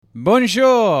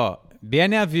Bonjour,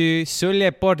 bienvenue sur le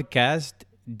podcast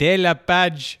de la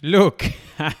page Look.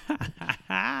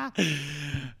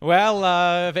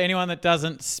 Well, if anyone that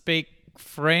doesn't speak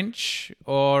French,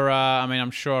 or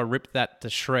I'm sure I ripped that to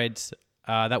shreds.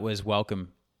 That was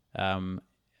welcome.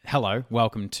 Hello,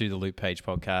 welcome to the Luke Page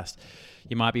podcast.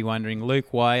 You might be wondering, Luke,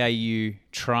 why are you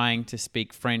trying to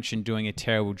speak French and doing a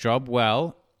terrible job?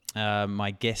 Well,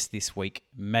 my guest this week,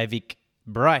 Mavic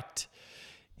Bright,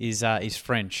 is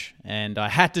French, and I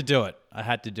had to do it.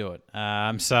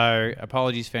 So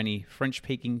apologies for any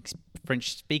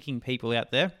French-speaking people out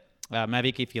there.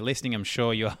 Mavic, if you're listening, I'm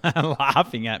sure you're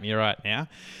laughing at me right now.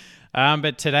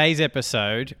 But today's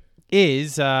episode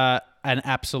is an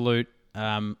absolute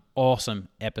awesome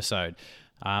episome.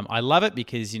 I love it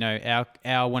because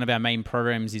our one of our main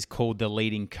programs is called The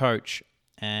Leading Coach,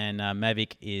 and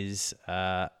Mavic is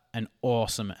an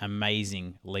awesome,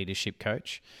 amazing leadership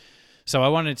coach. So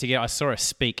I saw her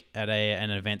speak at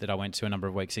an event that I went to a number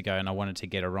of weeks ago, and I wanted to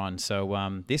get her on.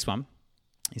 So this one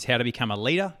is how to become a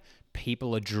leader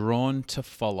people are drawn to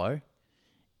follow,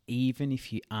 even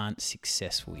if you aren't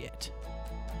successful yet.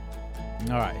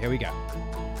 All right, here we go.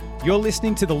 You're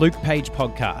listening to the Luke Page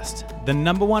podcast, the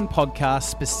number one podcast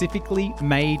specifically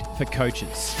made for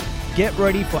coaches. Get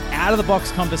ready for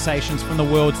out-of-the-box conversations from the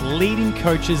world's leading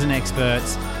coaches and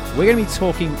experts. We're going to be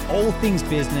talking all things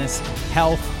business,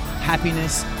 health,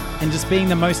 happiness, and just being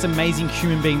the most amazing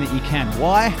human being that you can.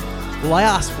 Why? Well, I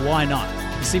asked, why not?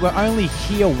 You see, we're only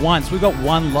here once. We've got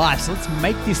one life, so let's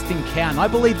make this thing count. I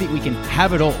believe that we can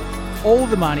have it all. All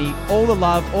the money, all the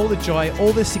love, all the joy,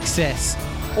 all the success,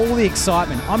 all the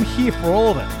excitement. I'm here for all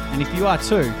of it. And if you are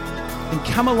too, then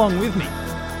come along with me.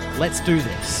 Let's do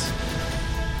this.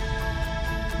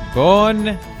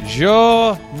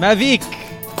 Bonjour, Mavic.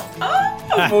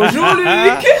 Bonjour,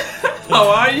 Luc. How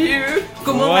are you?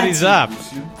 What is up?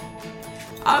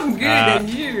 I'm good, and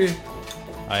you?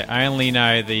 I only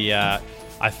know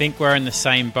I think we're in the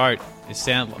same boat. It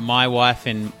sounds my wife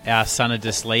and our son are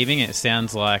just leaving. It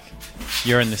sounds like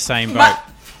you're in the same boat.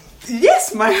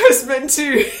 Yes, my husband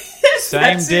too.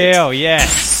 Same deal,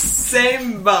 yes.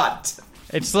 Same boat.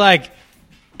 It's like,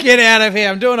 get out of here.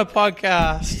 I'm doing a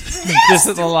podcast. Yes, just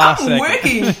at the last second.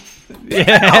 Working.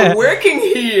 I'm working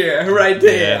here, right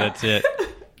there. Yeah, that's it.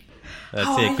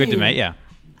 Good to meet you.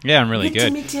 Yeah, I'm really good. Good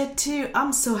to meet you too.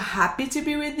 I'm so happy to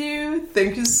be with you.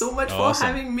 Thank you so much for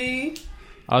having me.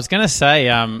 I was going to say,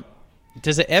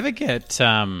 does it ever get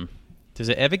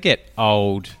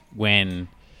old when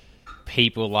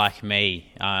people like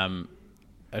me,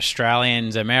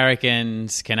 Australians,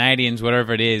 Americans, Canadians,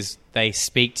 whatever it is, they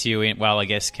speak to you I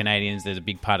guess Canadians, there's a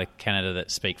big part of Canada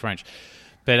that speak French.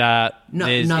 But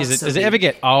does it ever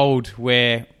get old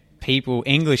where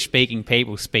English-speaking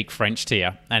people speak French to you,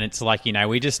 and it's like,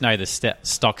 we just know the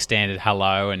stock standard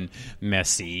hello and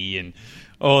merci and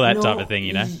all that type of thing,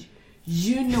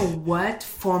 You know what?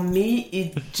 For me,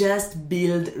 it just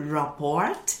builds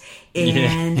rapport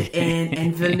and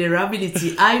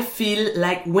vulnerability. I feel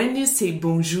like when you say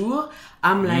bonjour,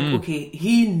 I'm like, okay,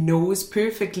 he knows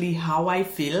perfectly how I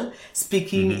feel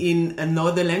speaking in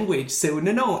another language. So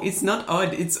no, it's not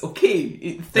odd. It's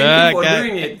okay. Thank you for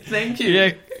doing it. Thank you.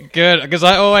 Yeah, good. Because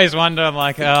I always wonder, I'm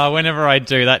like, whenever I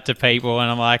do that to people, and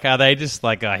I'm like, are they just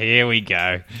like, here we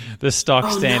go. The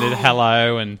stock standard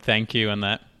hello and thank you and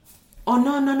that. Oh,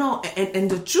 no.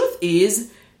 And the truth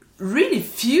is, really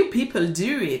few people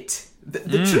do it.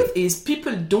 The truth is,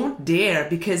 people don't dare,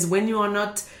 because when you are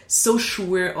not so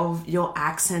sure of your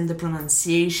accent, the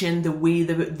pronunciation, the way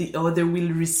the other will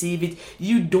receive it,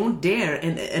 you don't dare.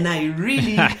 And I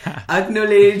really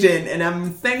acknowledge and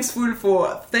I'm thankful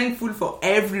for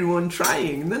everyone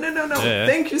trying. No. Yeah.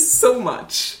 Thank you so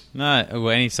much. No,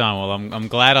 anytime. Well, I'm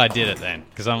glad I did it then,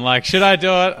 because I'm like, should I do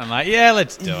it? I'm like, yeah,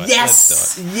 let's do it.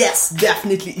 Yes,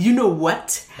 definitely. You know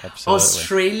what? Absolutely.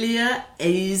 Australia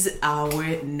is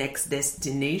our next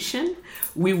destination.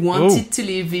 We wanted to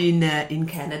live in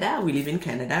Canada. We live in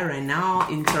Canada right now,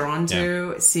 in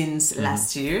Toronto, since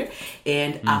last year.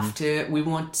 And after, we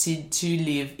wanted to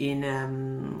live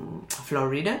in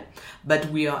Florida, but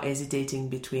we are hesitating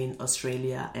between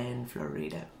Australia and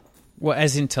Florida. Well,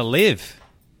 as in to live?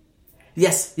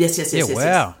 Yes. Yeah,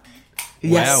 wow.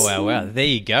 Yes. Wow. There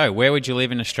you go. Where would you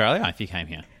live in Australia if you came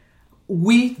here?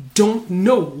 We don't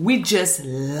know. We just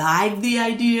like the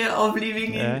idea of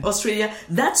living in Australia.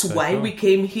 That's why we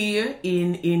came here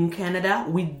in Canada.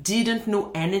 We didn't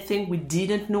know anything. We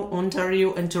didn't know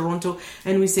Ontario and Toronto.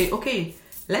 And we say, okay,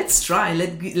 let's try.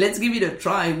 Let's give it a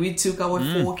try. We took our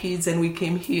 4 kids and we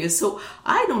came here. So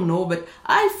I don't know, but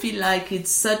I feel like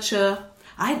it's such a...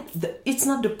 it's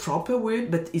not the proper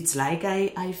word, but it's like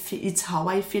I feel, it's how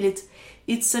I feel it.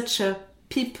 it's such a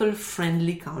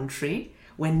people-friendly country.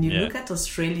 When you look at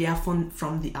Australia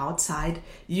from the outside,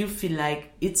 you feel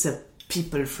like it's a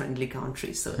people-friendly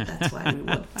country. So that's why we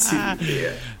want to.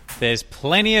 Yeah. There's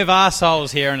plenty of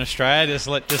assholes here in Australia,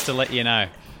 just to let you know.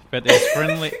 But there's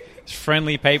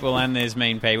friendly people and there's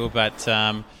mean people. But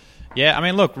yeah, I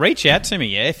mean, look, reach out to me.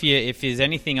 Yeah, if there's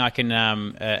anything I can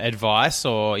advice,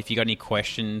 or if you got any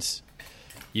questions,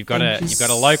 you've got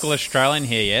a local Australian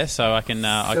here, yeah. So I can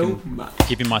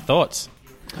give you my thoughts.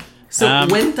 So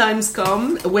when time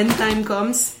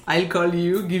comes, I'll call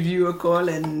you, give you a call,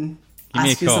 and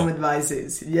ask you some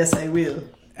advices. Yes, I will.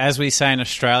 As we say in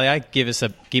Australia,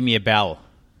 give me a bell.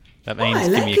 That means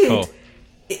give me a call.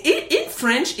 In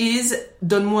French is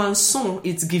donne-moi un son.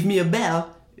 It's give me a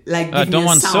bell, like give me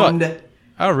a sound. Son.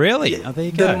 Oh, really? Oh, there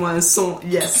you go. Donne-moi un son.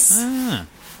 Yes. Ah.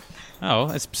 Oh,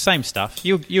 it's same stuff.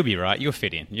 You'll be right. You'll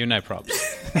fit in. You're no problems.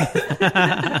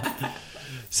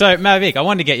 So, Mavic, I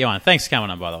wanted to get you on. Thanks for coming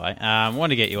on, by the way. I wanted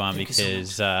to get you on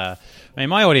because, I mean,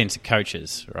 my audience are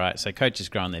coaches, right? So coaches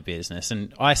growing their business.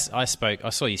 And I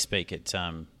saw you speak at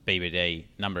BBD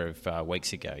a number of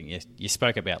weeks ago. You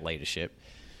spoke about leadership.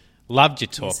 Loved your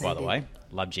talk, by the way.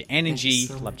 Loved your energy.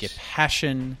 Loved your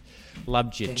passion.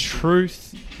 Loved your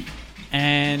truth.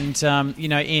 And,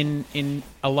 in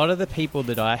a lot of the people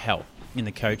that I help in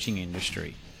the coaching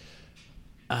industry,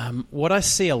 what I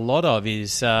see a lot of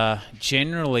is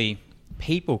generally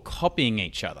people copying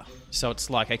each other. So it's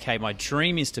like, okay, my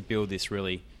dream is to build this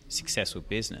really successful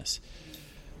business.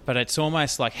 But it's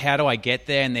almost like, how do I get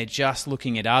there? And they're just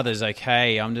looking at others.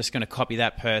 Okay, I'm just going to copy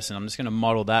that person. I'm just going to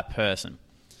model that person.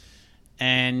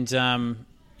 And,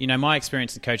 my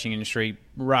experience in the coaching industry,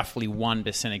 roughly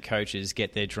 1% of coaches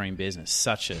get their dream business.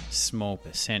 Such a small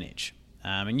percentage.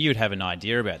 And you would have an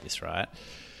idea about this, right?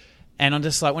 And I'm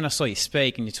just like, when I saw you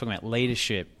speak and you're talking about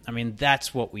leadership, I mean,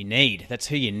 that's what we need. That's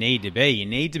who you need to be. You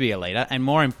need to be a leader. And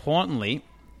more importantly,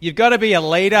 you've got to be a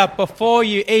leader before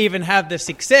you even have the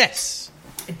success.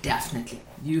 Definitely.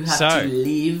 You have to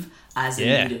live as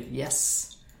a leader.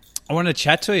 Yes. I want to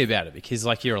chat to you about it because,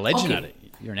 like, you're a legend at it.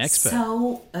 You're an expert.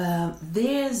 So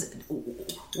there's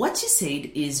what you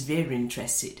said is very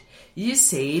interesting. You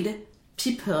said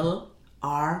people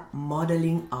are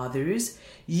modeling others.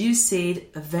 You said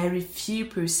a very few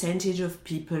percentage of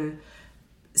people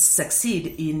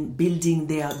succeed in building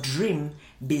their dream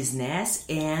business.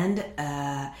 And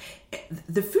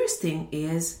the first thing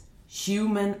is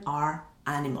humans are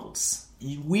animals.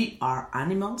 We are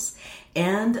animals.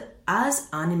 And as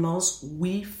animals,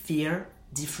 we fear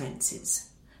differences.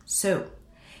 So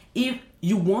if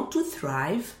you want to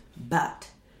thrive, but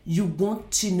you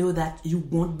want to know that you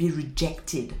won't be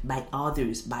rejected by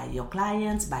others, by your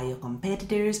clients, by your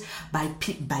competitors, by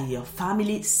your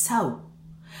family. So,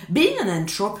 being an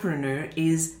entrepreneur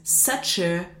is such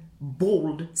a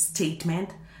bold statement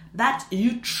that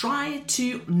you try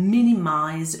to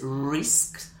minimize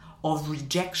risks of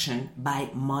rejection by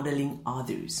modeling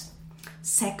others.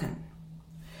 Second,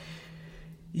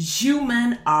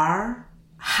 humans are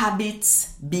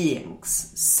habits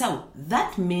beings. So,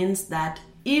 that means that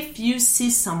if you see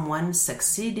someone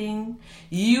succeeding,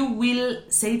 you will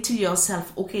say to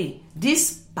yourself, okay,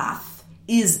 this path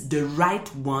is the right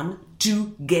one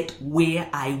to get where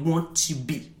I want to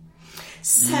be.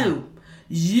 So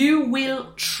you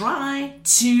will try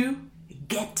to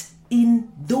get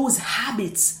in those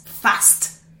habits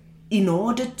fast in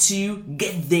order to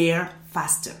get there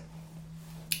faster.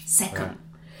 Second,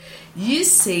 you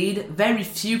said very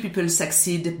few people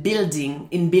succeed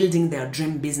building their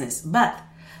dream business, but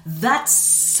that's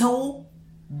so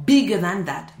bigger than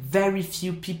that. Very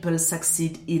few people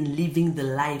succeed in living the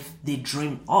life they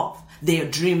dream of, their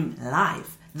dream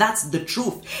life. That's the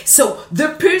truth. So the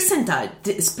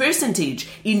percentage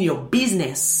in your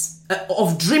business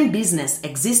of dream business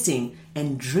existing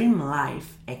and dream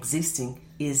life existing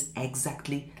is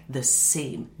exactly the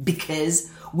same because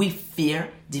we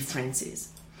fear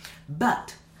differences.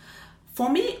 But for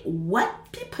me,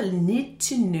 what people need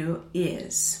to know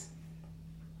is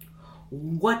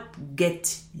what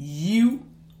gets you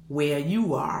where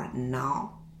you are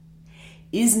now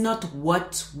is not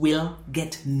what will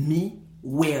get me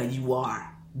where you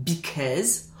are,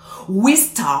 because we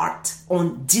start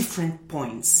on different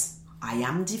points. I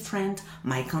am different,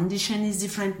 my condition is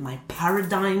different, my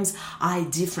paradigms are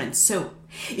different. So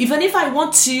even if I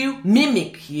want to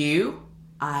mimic you,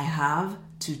 I have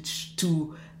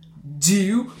to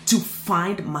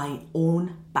find my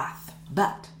own path.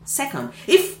 But second,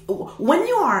 when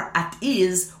you are at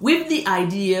ease with the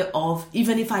idea of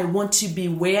even if I want to be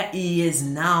where he is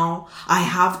now, I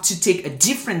have to take a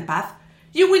different path,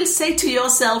 you will say to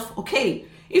yourself, okay,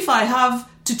 if I have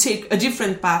to take a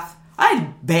different path,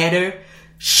 I'd better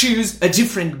choose a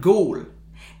different goal.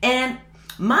 And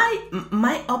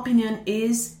my opinion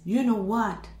is, you know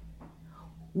what?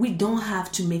 We don't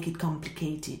have to make it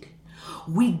complicated.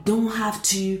 We don't have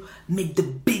to make the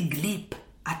big leap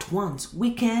at once.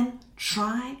 We can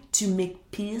try to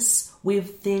make peace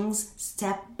with things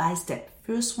step by step.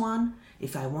 First one,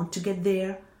 if I want to get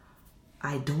there,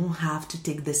 I don't have to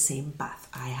take the same path.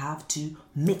 I have to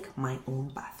make my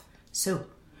own path. So,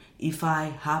 if I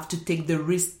have to take the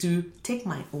risk to take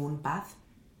my own path,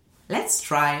 let's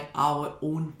try our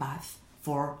own path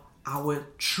for our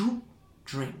true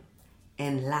dream.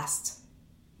 And last,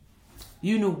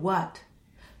 you know what?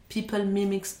 People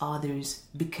mimics others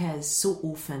because so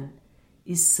often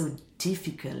it's so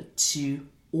difficult to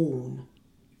own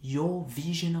your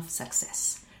vision of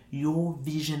success, your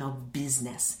vision of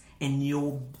business, and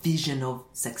your vision of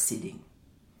succeeding.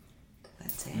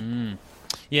 That's it.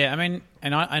 Yeah, I mean,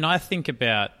 and I think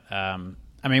about,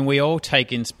 we all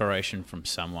take inspiration from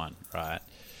someone, right?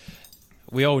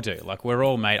 We all do. Like, we're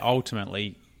all made,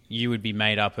 ultimately, you would be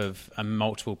made up of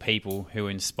multiple people who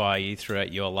inspire you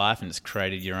throughout your life, and it's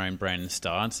created your own brand and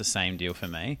style. It's the same deal for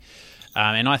me.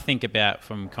 And I think about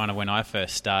from kind of when I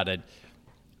first started,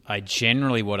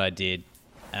 what I did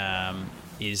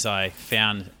is I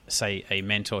found, say, a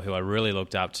mentor who I really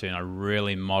looked up to, and I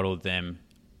really modeled them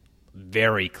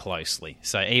very closely.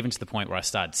 So even to the point where I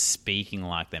started speaking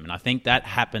like them. And I think that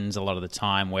happens a lot of the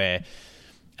time where,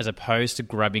 as opposed to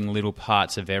grabbing little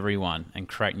parts of everyone and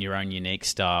creating your own unique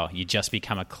style, you just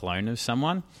become a clone of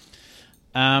someone.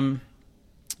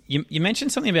 You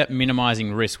mentioned something about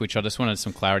minimizing risk, which I just wanted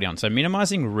some clarity on. So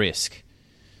minimizing risk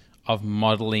of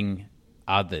modeling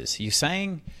others. You're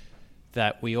saying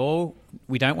that we don't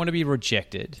want to be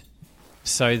rejected,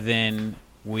 so then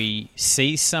we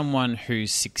see someone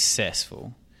who's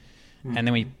successful, and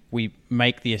then we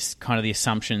make this kind of the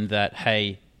assumption that,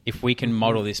 hey, if we can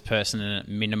model this person, and it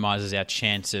minimizes our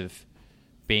chance of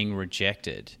being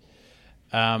rejected.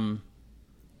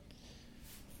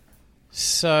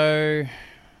 So,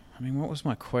 I mean, what was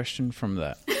my question from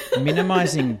that?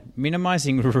 minimizing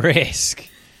risk.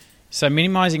 So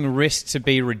minimizing risk to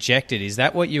be rejected, is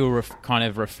that what you were kind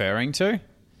of referring to?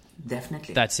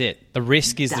 Definitely. That's it. The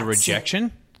risk is the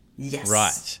rejection? Yes.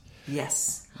 Right.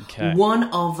 Yes. Okay. One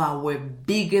of our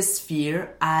biggest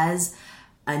fear as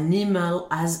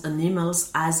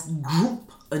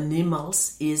group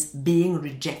animals is being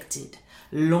rejected.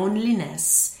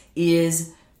 Loneliness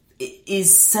is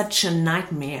such a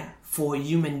nightmare for a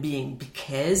human being,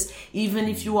 because even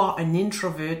if you are an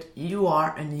introvert, you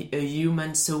are a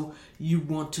human, so you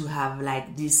want to have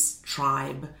like this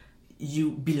tribe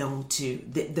you belong to.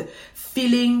 The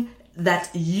feeling that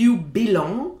you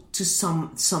belong to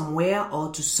somewhere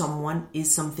or to someone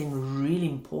is something really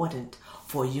important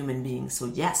for a human being. So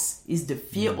yes, is the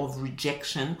fear of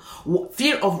rejection.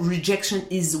 Fear of rejection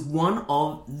is one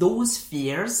of those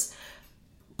fears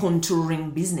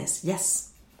contouring business. Yes.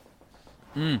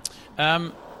 Now,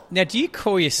 do you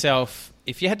call yourself,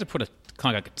 if you had to put a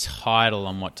kind of like a title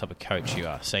on what type of coach you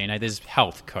are, so, there's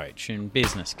health coach and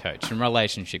business coach and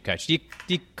relationship coach. Do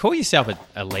you call yourself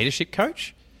a leadership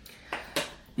coach?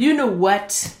 You know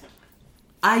what?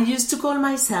 I used to call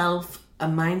myself a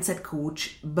mindset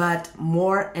coach, but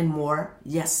more and more,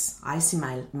 yes, I see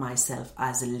myself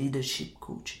as a leadership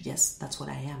coach. Yes, that's what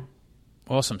I am.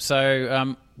 Awesome.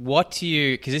 So, what do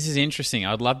you? Because this is interesting.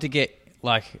 I'd love to get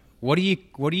what do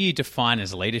you define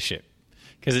as leadership?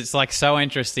 Because it's so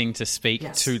interesting to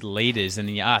speak to leaders, and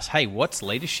then you ask, hey, what's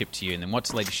leadership to you? And then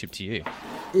what's leadership to you?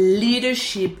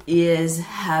 Leadership is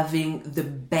having the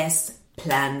best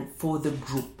plan for the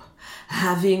group,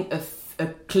 having a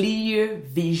clear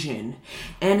vision,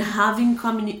 and having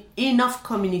enough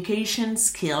communication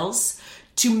skills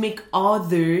to make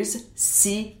others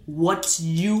see what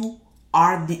you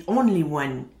are the only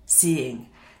one seeing.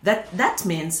 That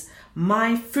means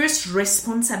my first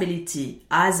responsibility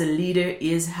as a leader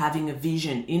is having a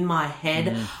vision in my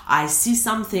head. I see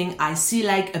something, I see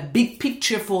like a big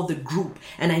picture for the group,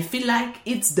 and I feel like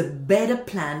it's the better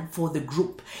plan for the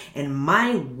group. And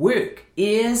my work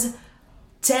is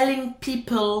telling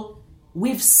people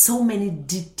with so many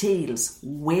details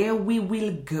where we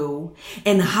will go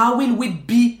and how will we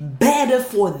be better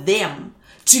for them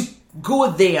to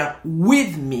go there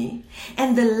with me.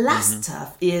 And the last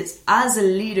stuff is, as a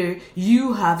leader,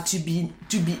 you have to be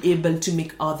able to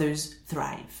make others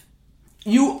thrive.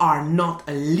 You are not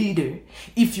a leader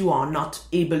if you are not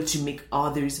able to make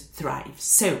others thrive.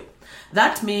 So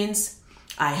that means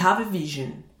I have a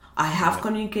vision. I have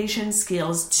communication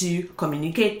skills to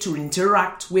communicate, to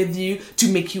interact with you,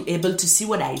 to make you able to see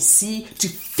what I see, to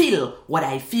feel what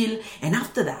I feel. And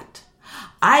after that,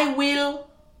 I will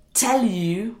tell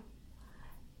you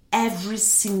every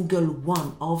single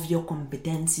one of your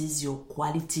competencies, your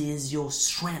qualities, your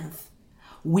strength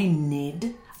we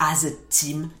need as a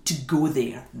team to go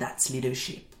there. That's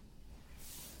leadership.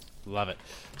 Love it.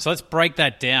 So let's break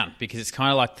that down, because it's kind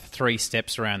of like the 3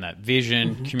 steps around that: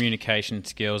 vision, communication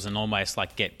skills, and almost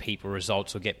like get people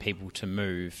results or get people to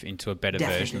move into a better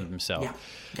version of themselves.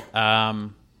 Yeah.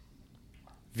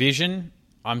 Vision,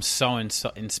 I'm so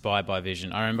inspired by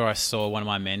vision. I remember I saw one of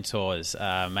my mentors,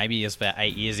 maybe it was about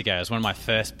 8 years ago. It was one of my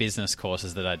first business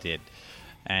courses that I did.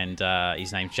 And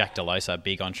his name's Jack Delosa, a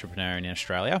big entrepreneur in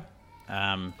Australia.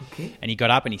 And he got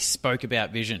up and he spoke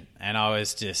about vision, and I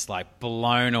was just like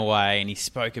blown away. And he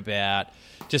spoke about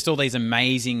just all these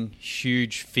amazing,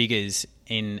 huge figures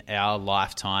in our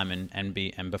lifetime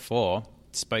and before,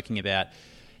 speaking about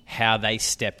how they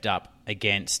stepped up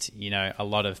against, a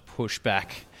lot of pushback,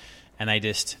 and they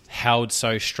just held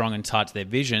so strong and tight to their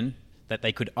vision that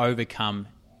they could overcome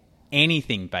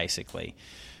anything, basically.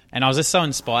 And I was just so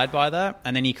inspired by that.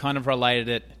 And then he kind of related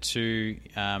it to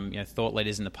thought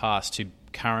leaders in the past, to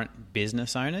current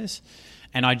business owners.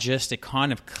 And it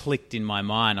kind of clicked in my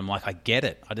mind. I'm like, I get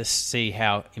it. I just see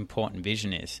how important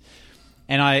vision is.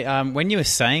 And I, when you were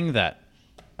saying that,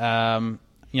 how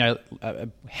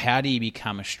do you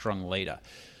become a strong leader?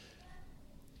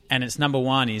 And it's number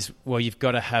one is, well, you've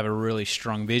got to have a really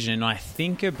strong vision. And I'm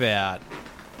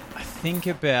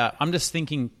just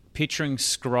picturing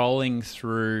scrolling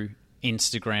through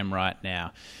Instagram right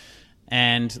now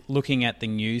and looking at the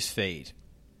news feed.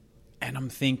 And I'm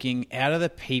thinking, out of the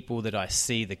people that I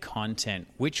see, the content,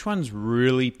 which ones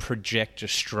really project a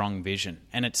strong vision?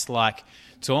 And it's like,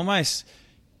 it's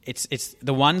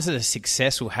the ones that are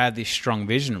successful have this strong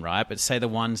vision, right? But say the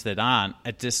ones that aren't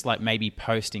are just like maybe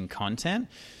posting content.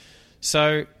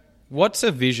 So what's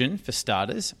a vision for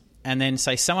starters? And then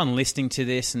say someone listening to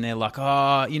this and they're like,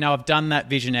 oh, I've done that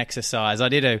vision exercise. I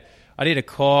did a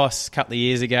course a couple of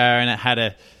years ago, and it had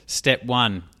a step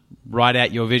 1, write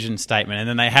out your vision statement. And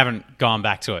then they haven't gone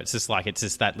back to it. It's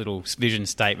just that little vision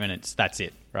statement. That's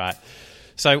it, right?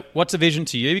 So what's a vision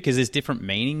to you? Because there's different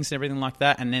meanings and everything like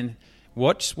that. And then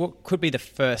what could be the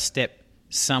first step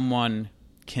someone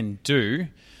can do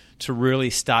to really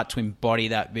start to embody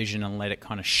that vision and let it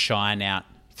kind of shine out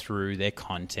through their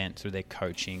content, through their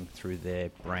coaching, through their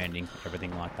branding,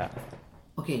 everything like that?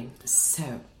 Okay,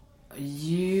 so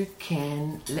you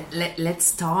can let's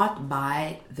start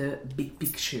by the big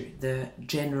picture, the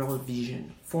general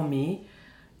vision. For me,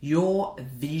 your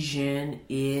vision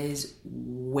is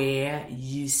where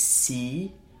you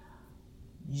see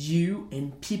you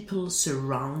and people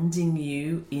surrounding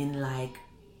you in like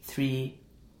 3,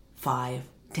 5,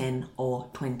 10 or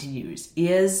 20 years.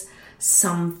 Is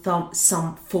some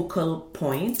focal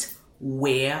point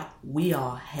where we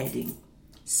are heading.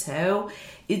 So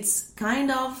it's kind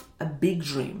of a big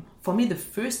dream. For me, the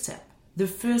first step,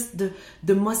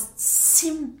 the most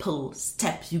simple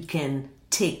step you can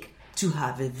take to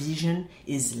have a vision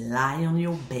is lie on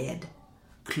your bed,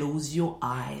 close your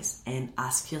eyes, and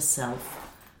ask yourself,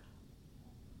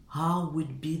 how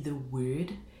would be the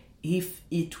world if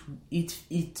it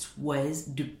was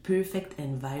the perfect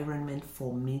environment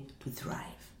for me to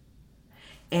thrive?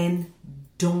 And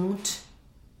don't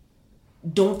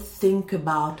think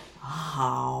about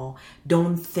how,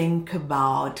 don't think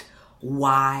about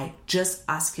why. Just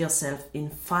ask yourself, in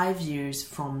 5 years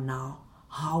from now,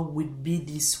 how would be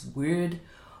this world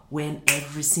when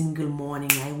every single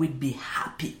morning I would be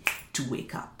happy to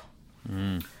wake up?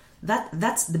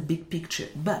 That's the big picture.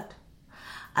 But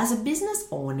as a business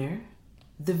owner,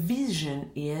 the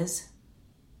vision is,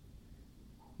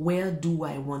 where do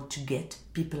I want to get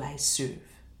people I serve?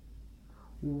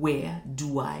 Where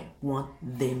do I want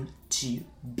them to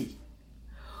be?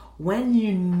 When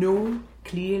you know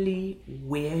clearly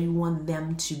where you want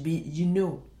them to be, you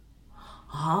know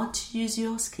how to use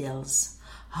your skills,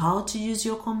 how to use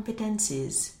your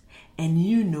competencies, and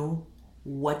you know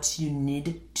what you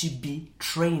need to be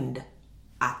trained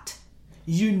at.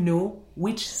 You know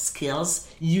which skills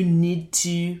you need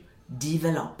to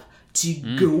develop, to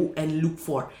go and look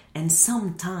for. And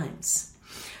sometimes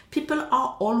people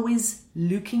are always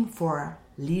looking for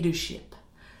leadership.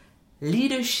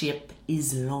 Leadership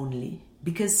is lonely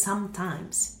because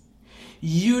sometimes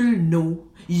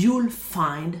you'll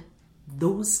find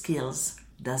those skills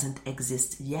doesn't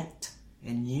exist yet,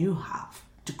 and you have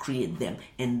to create them.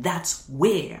 And that's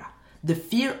where the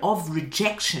fear of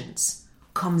rejections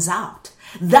comes out.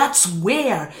 That's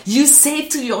where you say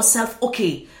to yourself,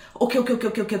 okay,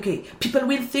 okay. People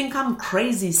will think I'm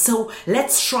crazy. So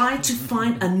let's try to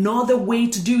find another way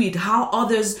to do it, how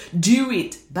others do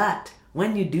it. But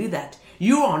when you do that,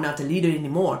 you are not a leader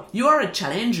anymore. You are a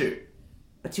challenger,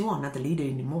 but you are not a leader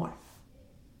anymore.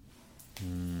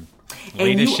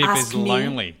 Leadership is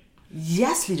lonely.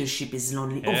 Yes, leadership is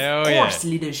lonely. Hell of course,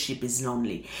 leadership is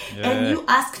lonely. Yeah. And you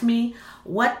ask me,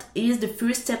 what is the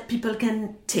first step people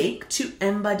can take to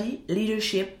embody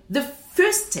leadership? The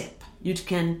first step you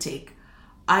can take,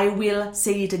 I will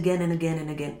say it again and again and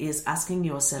again, is asking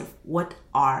yourself, what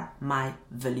are my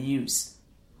values?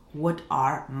 What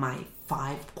are my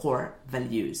 5 core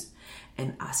values?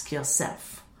 And ask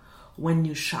yourself, when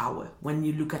you shower, when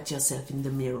you look at yourself in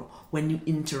the mirror, when you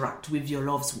interact with your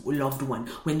loved one,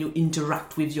 when you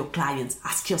interact with your clients,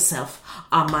 ask yourself,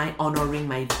 am I honoring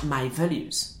my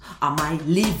values? Am I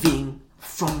living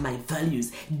from my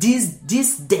values?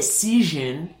 This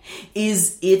decision,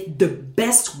 is it the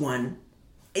best one?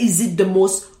 Is it the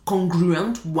most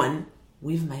congruent one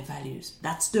with my values?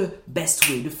 That's the best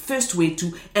way, the first way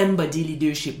to embody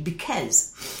leadership.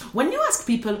 Because when you ask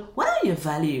people, what are your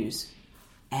values?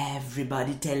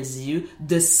 Everybody tells you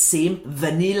the same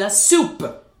vanilla soup.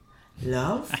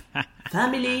 Love,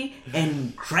 family,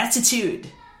 and gratitude.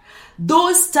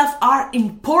 Those stuff are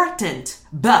important,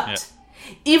 but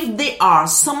if they are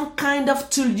some kind of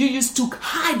tool you use to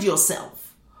hide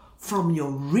yourself from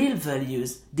your real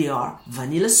values, they are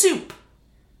vanilla soup.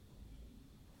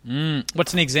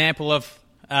 What's an example of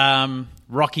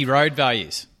rocky road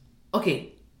values?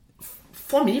 Okay.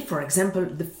 For me, for example,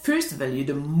 the first value,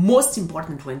 the most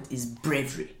important one, is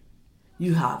bravery.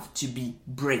 You have to be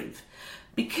brave.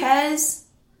 Because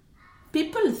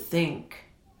people think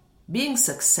being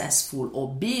successful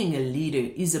or being a leader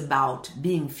is about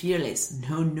being fearless.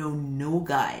 No,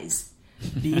 guys.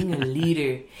 Being a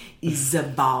leader is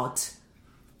about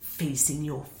facing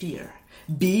your fear.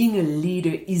 Being a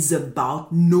leader is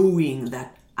about knowing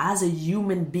that as a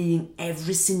human being,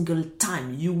 every single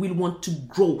time you will want to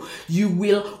grow, you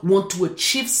will want to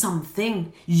achieve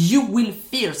something, you will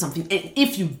fear something. And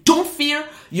if you don't fear,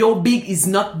 your dream is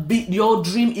not big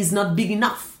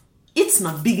enough. It's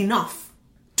not big enough.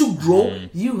 To grow,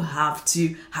 you have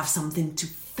to have something to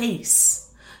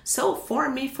face. So for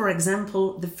me, for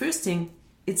example, the first thing,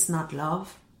 it's not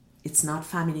love, it's not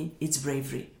family, it's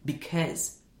bravery.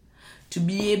 Because to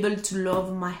be able to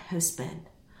love my husband,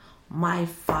 my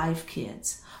 5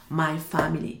 kids, my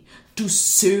family, to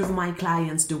serve my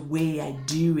clients the way I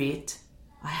do it,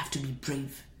 I have to be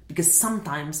brave. Because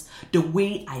sometimes the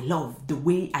way I love, the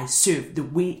way I serve, the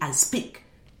way I speak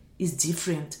is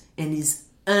different and is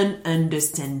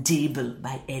ununderstandable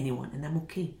by anyone. And I'm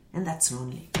okay. And that's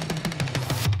lonely.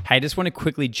 Hey, just want to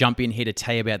quickly jump in here to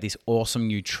tell you about this awesome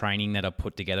new training that I've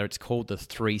put together. It's called the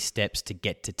 3 Steps to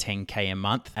Get to 10K a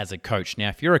Month as a coach. Now,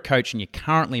 if you're a coach and you're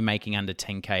currently making under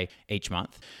 10K each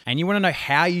month, and you want to know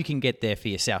how you can get there for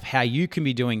yourself, how you can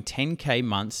be doing 10K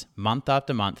months, month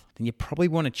after month, then you probably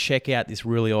want to check out this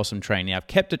really awesome training. Now, I've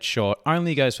kept it short,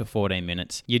 only goes for 14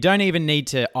 minutes. You don't even need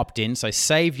to opt in, so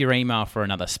save your email for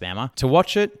another spammer. To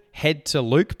watch it, head to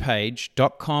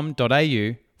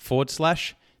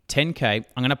lukepage.com.au/10K.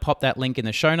 I'm going to pop that link in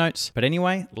the show notes. But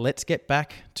anyway, let's get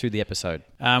back to the episode.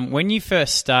 When you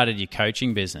first started your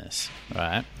coaching business,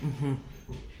 right,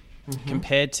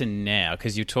 compared to now,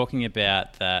 because you're talking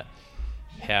about that,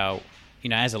 how,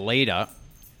 as a leader,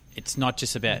 it's not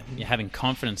just about you having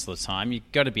confidence all the time.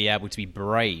 You've got to be able to be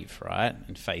brave, right,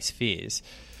 and face fears.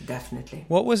 Definitely.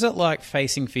 What was it like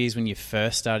facing fears when you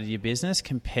first started your business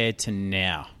compared to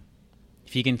now?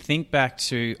 If you can think back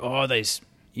to, those,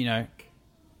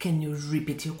 Can you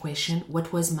repeat your question?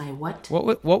 What was my what?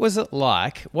 What was it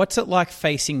like? What's it like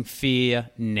facing fear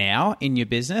now in your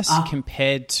business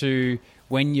compared to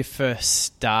when you first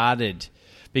started?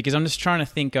 Because I'm just trying to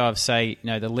think of, say,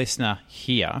 the listener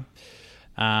here,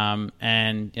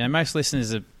 and most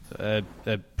listeners are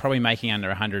probably making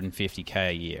under 150K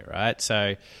a year, right?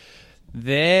 So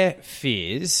their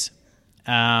fears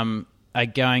are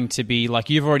going to be like,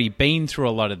 you've already been through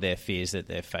a lot of their fears that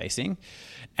they're facing.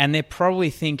 And they're probably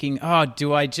thinking,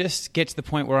 do I just get to the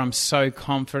point where I'm so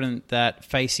confident that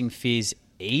facing fear's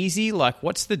easy? Like,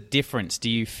 what's the difference, do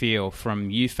you feel,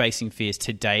 from you facing fears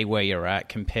today where you're at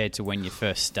compared to when you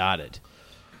first started?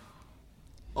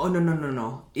 Oh,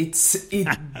 no. It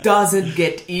doesn't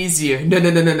get easier.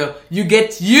 No. You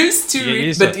get used to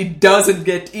it, but it doesn't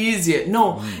get easier.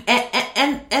 No.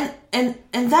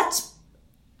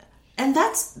 And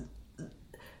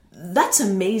that's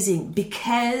amazing,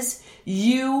 because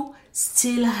you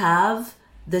still have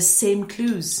the same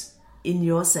clues in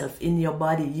yourself, in your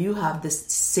body. You have the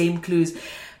same clues.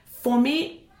 For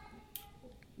me,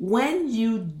 when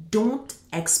you don't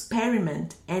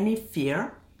experiment any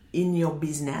fear in your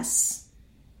business,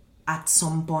 at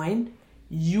some point,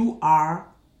 you are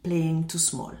playing too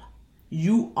small.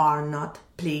 You are not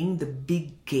playing the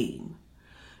big game.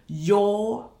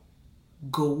 Your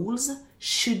goals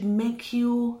should make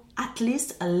you at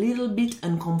least a little bit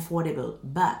uncomfortable,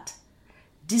 but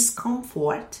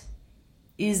discomfort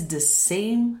is the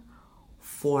same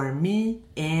for me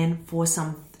and for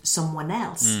someone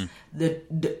else.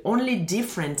 The only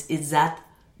difference is that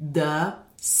the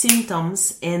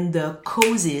symptoms and the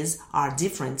causes are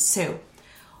different. So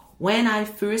when I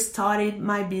first started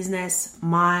my business,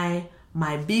 my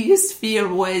biggest fear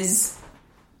was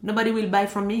nobody will buy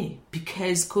from me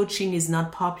because coaching is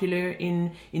not popular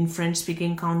in French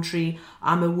speaking country.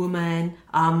 I'm a woman.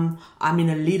 I'm in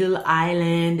a little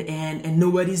island and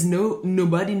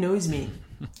nobody knows me.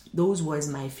 Those was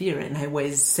my fear, and I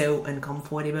was so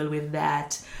uncomfortable with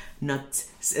that. Not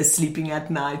sleeping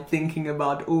at night thinking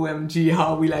about OMG,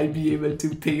 how will I be able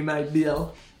to pay my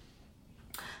bill?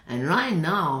 And right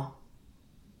now,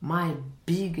 my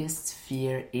biggest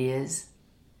fear is,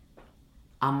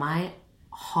 am I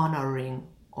honoring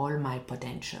all my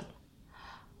potential?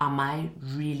 Am I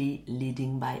really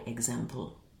leading by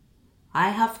example? I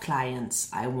have clients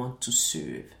I want to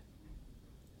serve,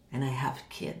 and I have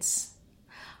kids.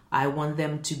 I want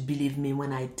them to believe me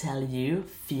when I tell you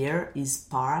fear is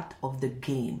part of the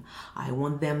game. I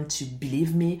want them to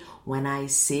believe me when I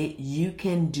say you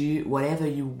can do whatever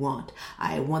you want.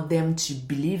 I want them to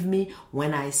believe me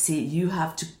when I say you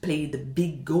have to play the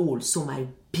big goal. So my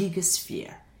biggest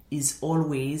fear is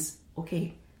always,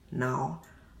 okay, now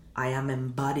I am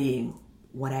embodying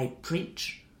what I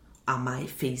preach. Am I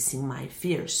facing my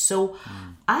fears? So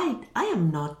I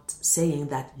am not saying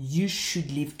that you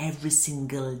should live every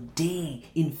single day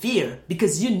in fear,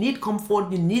 because you need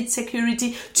comfort, you need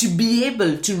security to be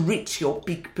able to reach your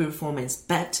peak performance.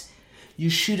 But you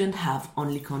shouldn't have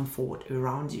only comfort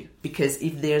around you, because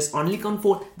if there's only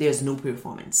comfort, there's no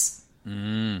performance.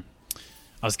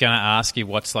 I was going to ask you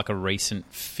what's like a recent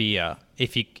fear.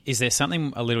 Is there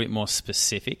something a little bit more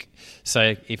specific?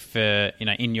 So if,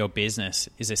 in your business,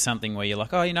 is there something where you're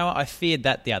like, oh, I feared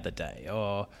that the other day,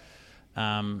 or...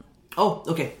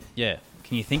 okay. Yeah.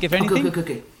 Can you think of anything?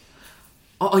 Okay.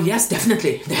 Oh, yes,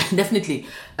 definitely. Definitely.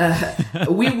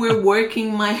 We were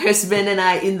working, my husband and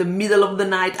I, in the middle of the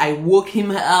night. I woke him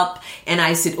up and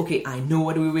I said, okay, I know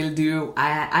what we will do.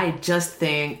 I just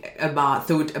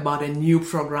thought about a new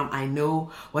program. I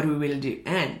know what we will do.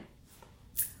 And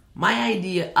my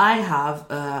idea, I have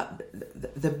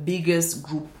the biggest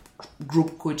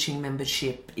group coaching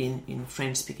membership in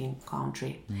French-speaking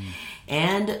country.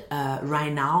 And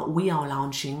right now we are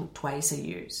launching twice a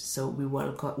year. So we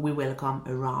welcome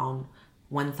around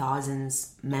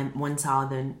 1,000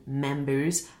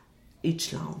 members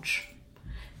each launch.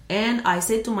 And I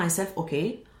said to myself,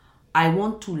 okay, I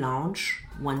want to launch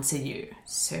once a year.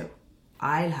 So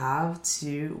I'll have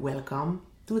to welcome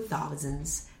 2,000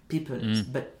 people.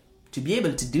 But to be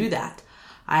able to do that,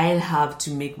 I'll have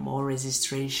to make more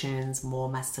registrations, more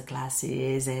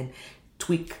masterclasses, and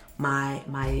tweak my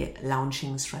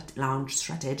launch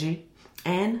strategy.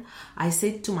 And I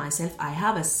said to myself, I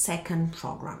have a second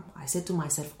program. I said to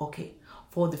myself, okay,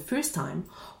 for the first time,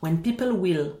 when people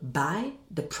will buy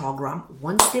the program,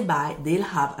 once they buy, they'll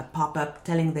have a pop-up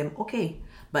telling them, okay,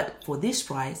 but for this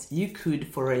price, you could,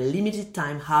 for a limited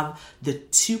time, have the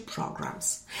two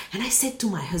programs. And I said to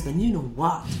my husband, you know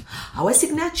what? Our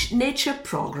signature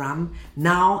program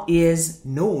now is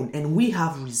known and we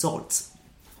have results.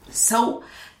 So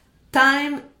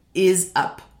time is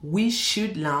up. We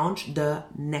should launch the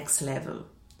next level.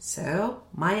 So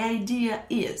my idea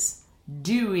is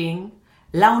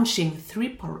launching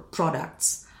 3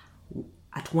 products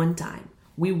at one time.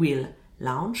 We will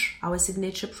launch our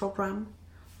signature program,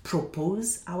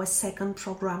 propose our second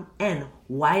program, and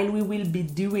while we will be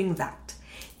doing that,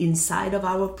 inside of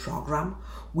our program,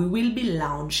 we will be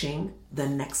launching the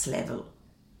next level.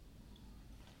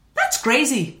 That's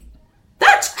crazy.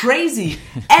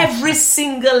 Every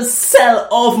single cell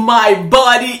of my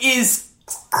body is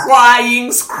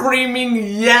crying, screaming,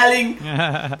 yelling.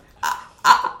 I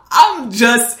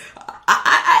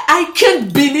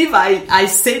can't believe I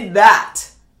said that.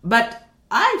 But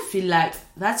I feel like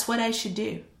that's what I should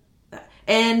do.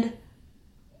 And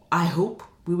I hope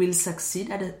we will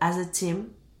succeed as a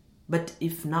team. But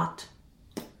if not,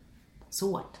 so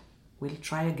what? We'll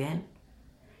try again.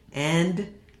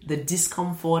 And the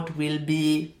discomfort will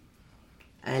be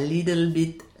a little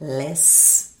bit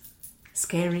less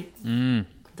scary.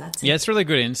 That's it. Yeah, it's really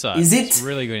good insight. Is it? It's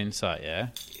really good insight, yeah.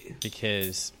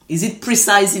 Because... Is it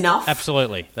precise enough?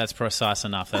 Absolutely. That's precise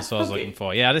enough. That's what I was looking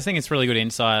for. Yeah, I just think it's really good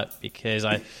insight because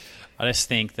I just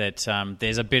think that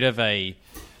there's a bit of a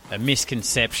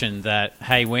misconception that,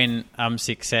 hey, when I'm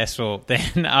successful,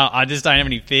 then I just don't have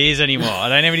any fears anymore. I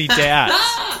don't have any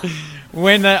doubts.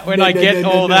 When I get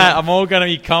all that, I'm all going to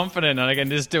be confident and I can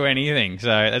just do anything. So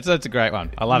that's a great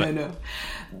one. I love it. No.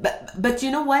 But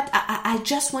you know what? I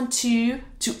just want to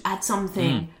add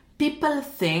something. People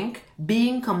think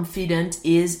being confident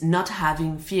is not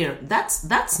having fear.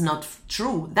 That's not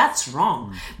true. That's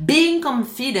wrong. Being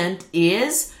confident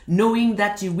is knowing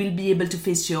that you will be able to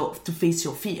face your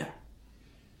fear.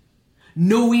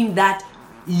 Knowing that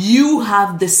you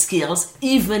have the skills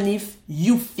even if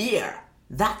you fear.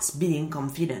 That's being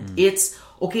confident. It's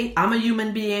okay, I'm a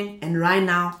human being and right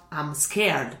now I'm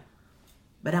scared,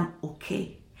 but I'm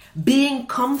okay. Being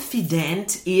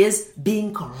confident is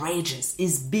being courageous,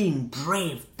 is being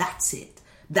brave. That's it.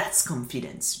 That's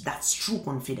confidence. That's true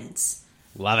confidence.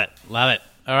 Love it.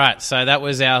 All right, so that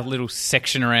was our little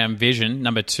section around vision.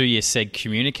 Number 2, you said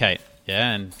communicate.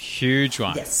 Yeah, and huge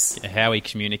one. Yes. How we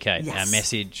communicate, Yes. our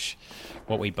message,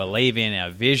 what we believe in, our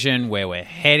vision, where we're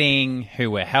heading,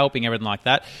 who we're helping, everything like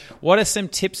that. What are some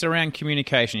tips around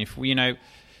communication? If we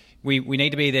need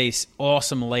to be this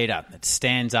awesome leader that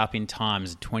stands up in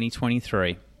times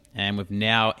 2023, and we've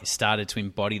now started to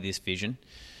embody this vision.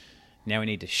 Now we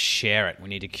need to share it. We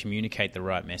need to communicate the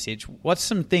right message. What's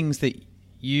some things that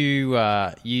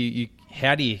how do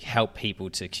you help people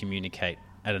to communicate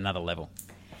at another level?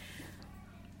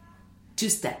 2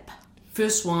 steps.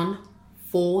 First one,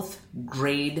 4th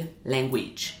grade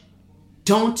language.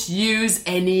 Don't use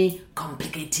any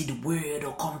complicated word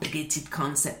or complicated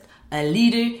concept. A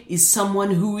leader is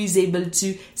someone who is able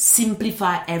to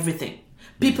simplify everything.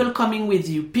 People coming with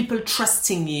you, people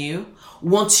trusting you,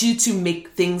 want you to make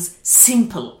things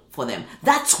simple for them.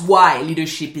 That's why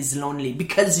leadership is lonely,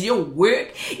 because your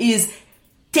work is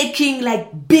taking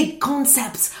like big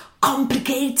concepts,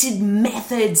 complicated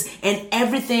methods and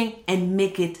everything and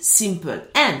make it simple.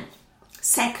 And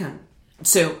second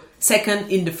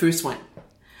in the first one,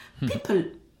 people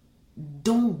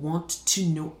don't want to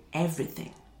know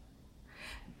everything.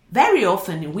 Very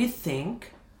often we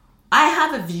think, I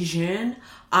have a vision,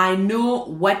 I know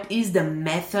what is the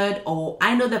method or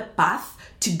I know the path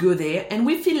to go there, and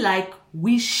we feel like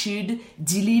we should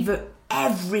deliver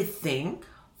everything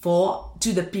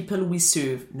to the people we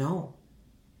serve. No.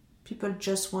 People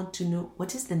just want to know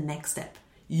what is the next step.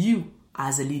 You,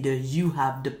 as a leader, you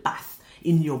have the path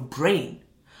in your brain.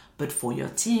 But for your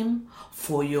team,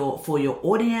 for your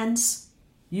audience,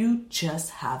 you just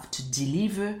have to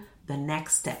deliver the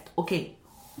next step. Okay,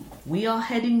 we are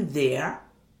heading there.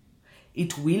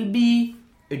 It will be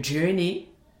a journey.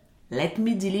 Let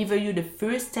me deliver you the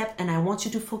first step and I want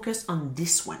you to focus on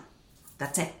this one.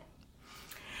 That's it.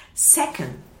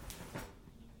 Second,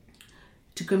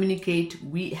 to communicate,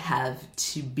 we have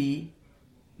to be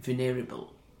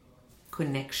vulnerable.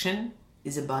 Connection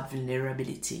is about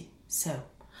vulnerability. So,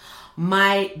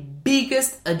 my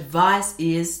biggest advice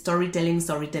is storytelling.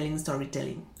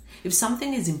 If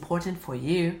something is important for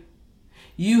you,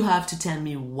 you have to tell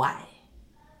me why.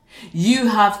 You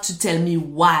have to tell me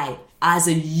why at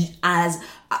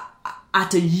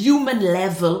a human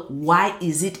level, why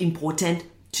is it important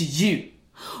to you?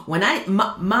 When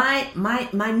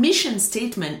my mission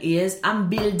statement is I'm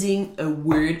building a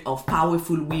world of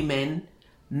powerful women,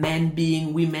 men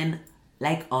being women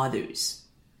like others.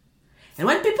 And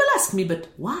when people ask me, but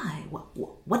why?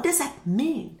 What does that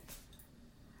mean?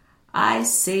 I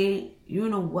say, you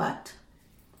know what?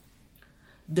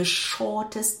 The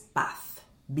shortest path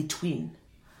between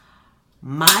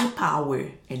my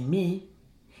power and me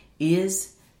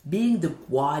is being the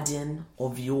guardian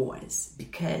of yours.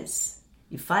 Because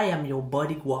if I am your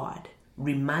bodyguard,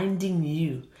 reminding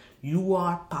you, you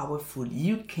are powerful,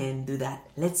 you can do that,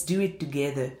 let's do it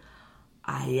together,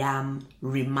 I am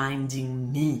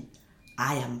reminding me,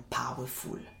 I am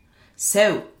powerful.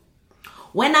 So,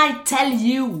 when I tell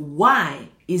you why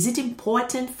is it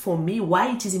important for me,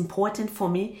 why it is important for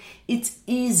me, it's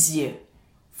easier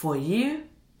for you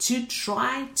to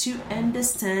try to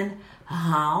understand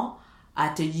how,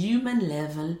 at a human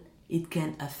level, it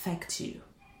can affect you.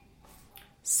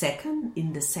 Second,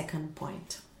 in the second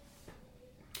point,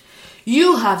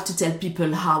 you have to tell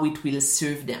people how it will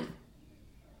serve them.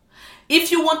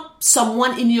 If you want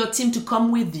someone in your team to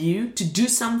come with you to do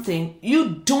something,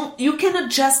 you cannot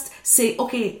just say,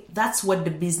 okay, that's what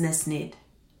the business need.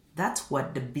 That's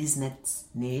what the business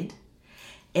need.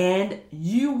 And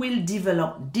you will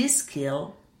develop this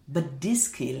skill, but this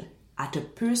skill at a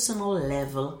personal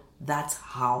level, that's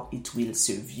how it will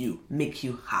serve you, make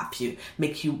you happier,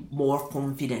 make you more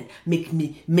confident,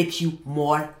 make you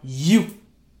more you.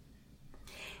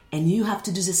 And you have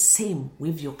to do the same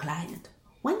with your client.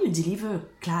 When you deliver a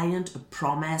client a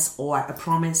promise or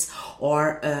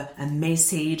a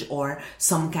message or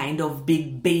some kind of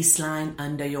big baseline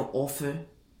under your offer,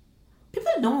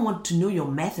 people don't want to know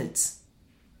your methods.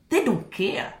 They don't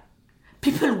care.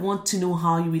 People want to know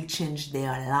how you will change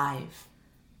their life.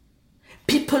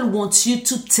 People want you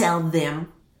to tell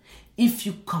them, if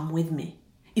you come with me,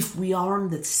 if we are on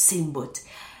the same boat,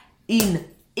 in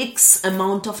X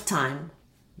amount of time,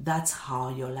 that's how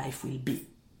your life will be.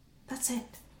 That's it.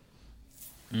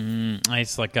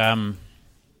 It's like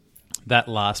that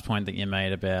last point that you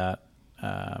made about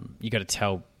you got to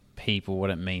tell people what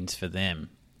it means for them.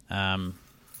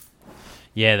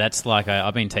 Yeah, that's like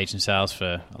I've been teaching sales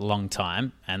for a long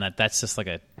time, and that's just like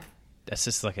a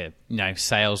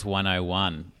sales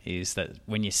 101 is that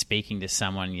when you're speaking to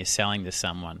someone, you're selling to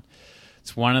someone.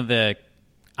 It's one of the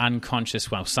unconscious.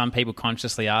 Well, some people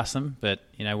consciously ask them, but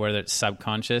whether it's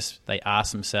subconscious, they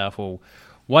ask themselves, well,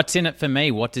 what's in it for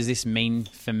me? What does this mean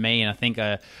for me? And I think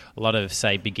a lot of,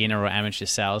 say, beginner or amateur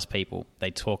salespeople,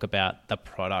 they talk about the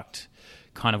product,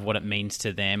 kind of what it means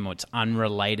to them, or it's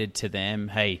unrelated to them.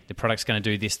 Hey, the product's going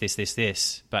to do this, this, this,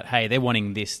 this. But hey, they're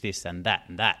wanting this, this, and that,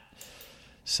 and that.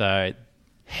 So,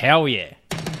 hell yeah.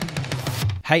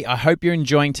 Hey, I hope you're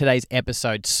enjoying today's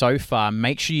episode so far.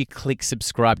 Make sure you click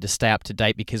subscribe to stay up to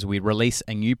date because we release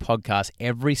a new podcast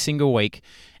every single week.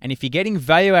 And if you're getting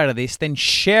value out of this, then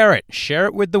share it. Share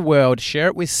it with the world. Share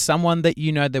it with someone that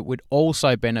you know that would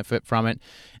also benefit from it.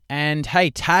 And hey,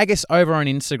 tag us over on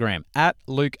Instagram at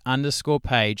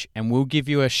Luke_page and we'll give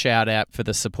you a shout out for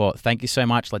the support. Thank you so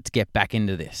much. Let's get back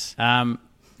into this. Now,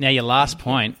 your last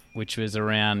point, which was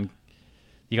around,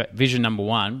 you got vision number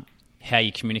 1, how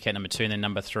you communicate number 2, and then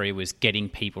number 3 was getting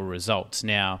people results.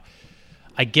 Now,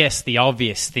 I guess the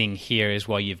obvious thing here is,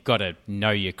 well, you've got to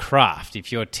know your craft.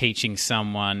 If you're teaching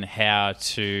someone how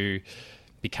to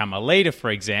become a leader, for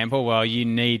example, well, you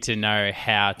need to know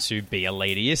how to be a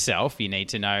leader yourself. You need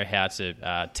to know how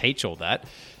to teach all that.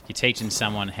 You're teaching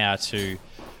someone how to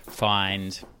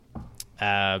find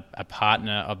a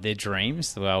partner of their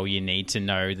dreams. Well, you need to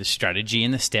know the strategy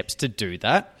and the steps to do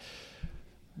that.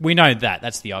 We know that.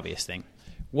 That's the obvious thing.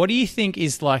 What do you think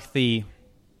is what's the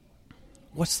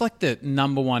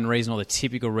number one reason or the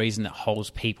typical reason that holds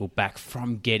people back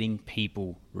from getting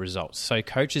people results? So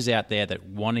coaches out there that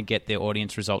want to get their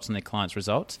audience results and their clients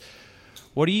results,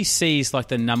 what do you see is like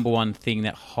the number one thing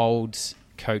that holds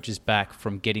coaches back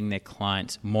from getting their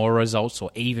clients more results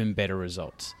or even better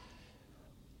results?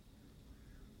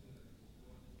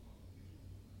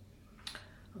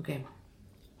 Okay.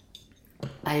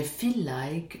 I feel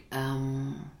like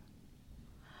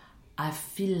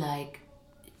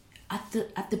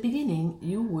at the beginning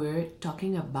you were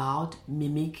talking about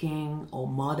mimicking or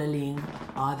modeling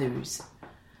others,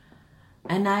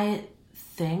 and I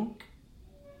think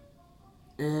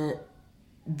the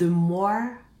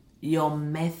more your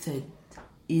method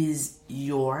is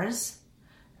yours,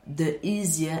 the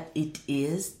easier it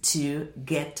is to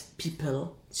get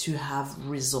people to have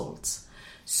results.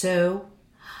 So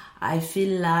I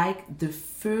feel like the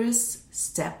first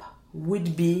step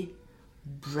would be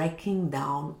breaking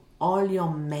down all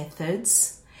your method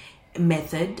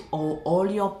or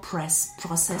all your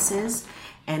processes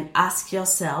and ask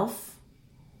yourself,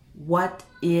 what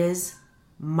is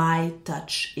my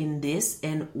touch in this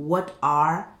and what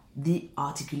are the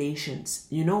articulations?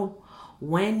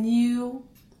 When you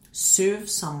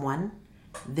serve someone,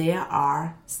 there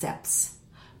are steps.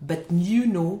 But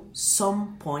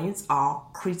some points are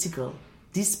critical.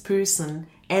 This person,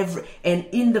 and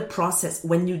in the process,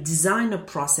 when you design a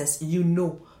process,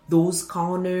 those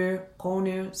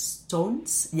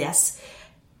cornerstones, yes,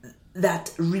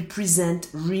 that represent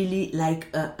really like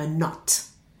a knot.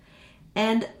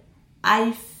 And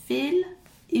I feel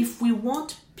if we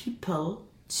want people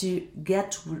to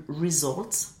get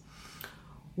results,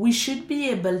 we should be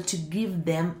able to give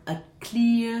them a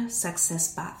clear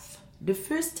success path. The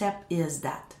first step is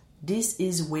that this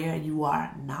is where you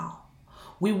are now.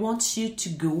 We want you to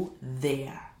go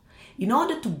there. In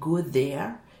order to go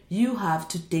there, you have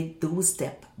to take those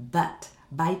steps. But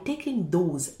by taking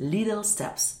those little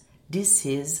steps, this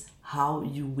is how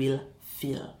you will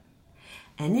feel.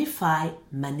 And if I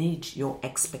manage your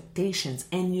expectations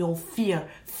and your fear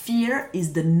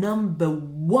is the number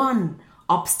one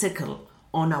obstacle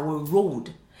on our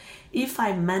road. If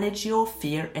I manage your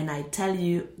fear and I tell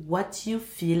you what you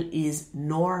feel is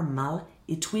normal,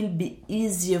 it will be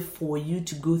easier for you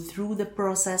to go through the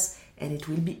process and it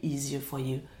will be easier for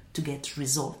you to get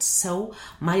results. So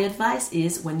my advice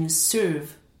is, when you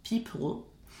serve people,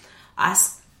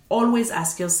 always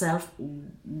ask yourself,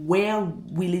 where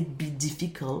will it be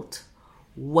difficult?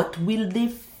 What will they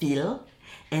feel?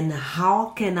 And how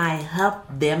can I help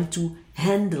them to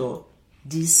handle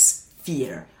this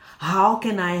fear? How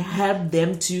can I help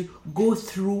them to go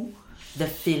through the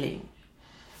feeling?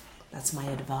 That's my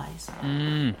advice.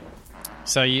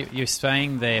 So you're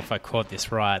saying there, if I caught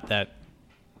this right, that,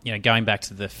 going back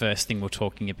to the first thing we're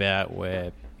talking about,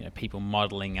 where people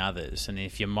modeling others, and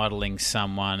if you're modeling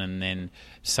someone and then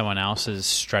someone else's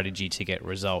strategy to get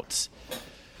results,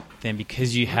 then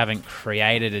because you haven't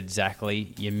created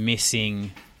exactly, you're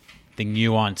missing the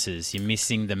nuances, you're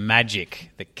missing the magic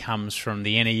that comes from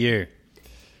the inner you.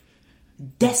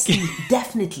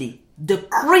 Definitely. The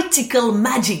critical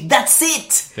magic, that's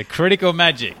it. The critical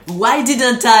magic. Why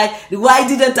didn't I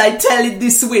tell it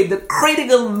this way? The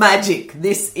critical magic,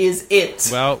 this is it.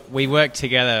 Well, we worked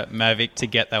together, Mavic, to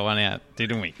get that one out,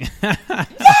 didn't we?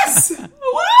 Yes!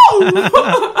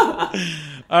 Wow!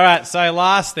 All right, so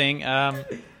last thing,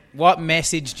 what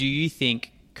message do you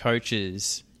think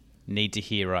coaches need to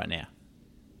hear right now?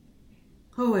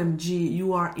 OMG,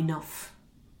 you are enough.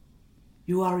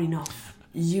 You are enough.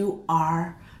 You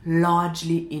are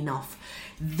largely enough.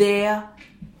 There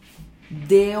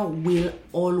will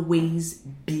always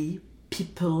be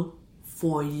people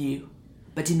for you.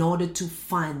 But in order to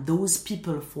find those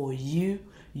people for you,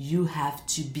 you have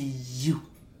to be you.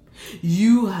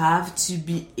 You have to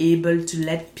be able to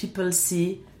let people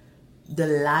see the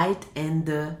light and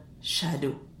the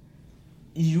shadow.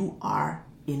 You are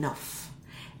enough.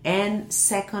 And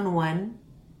second one,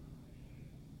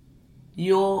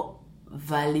 your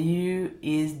value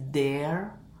is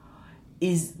there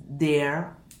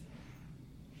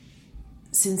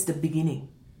since the beginning,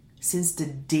 since the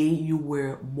day you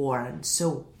were born.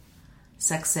 So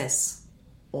success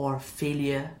or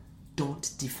failure don't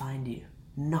define you.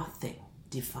 Nothing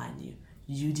defines you.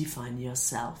 You define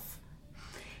yourself.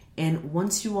 And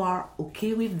once you are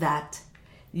okay with that,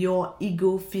 your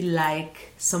ego feel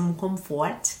like some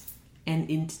comfort, and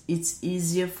it's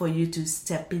easier for you to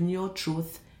step in your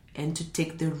truth and to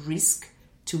take the risk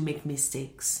to make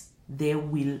mistakes. There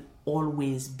will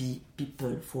always be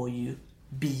people for you.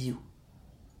 Be you.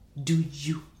 Do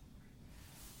you.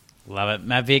 Love it.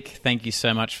 Mavic, thank you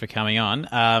so much for coming on.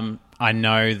 I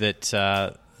know that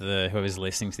whoever's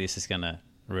listening to this is going to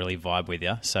really vibe with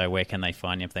you. So where can they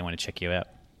find you if they want to check you out?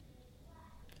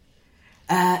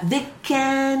 They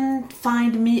can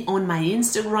find me on my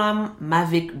Instagram,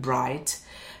 Mavic Bright.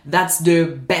 That's the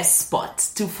best spot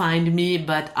to find me,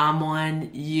 but I'm on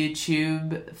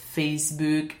YouTube,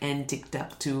 Facebook, and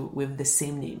TikTok too with the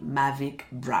same name, Mavic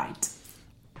Bright.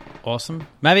 Awesome.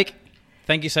 Mavic,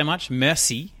 thank you so much.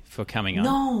 Merci for coming on.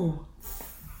 No,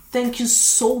 thank you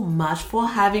so much for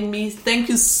having me. Thank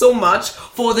you so much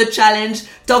for the challenge.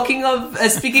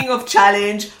 Speaking of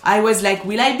challenge, I was like,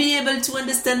 will I be able to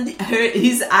understand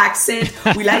his accent?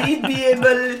 Will I be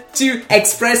able to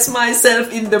express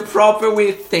myself in the proper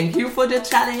way? Thank you for the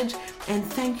challenge, and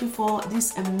thank you for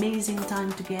this amazing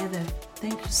time together.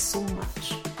 Thank you so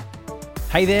much.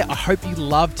 Hey there, I hope you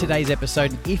loved today's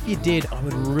episode. And if you did, I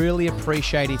would really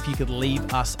appreciate if you could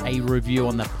leave us a review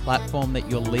on the platform that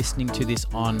you're listening to this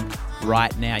on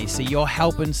right now. You see, your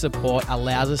help and support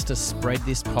allows us to spread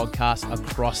this podcast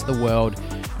across the world,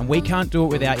 and we can't do it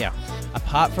without you.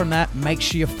 Apart from that, make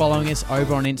sure you're following us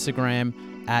over on Instagram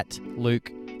at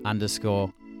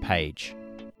Luke_Page.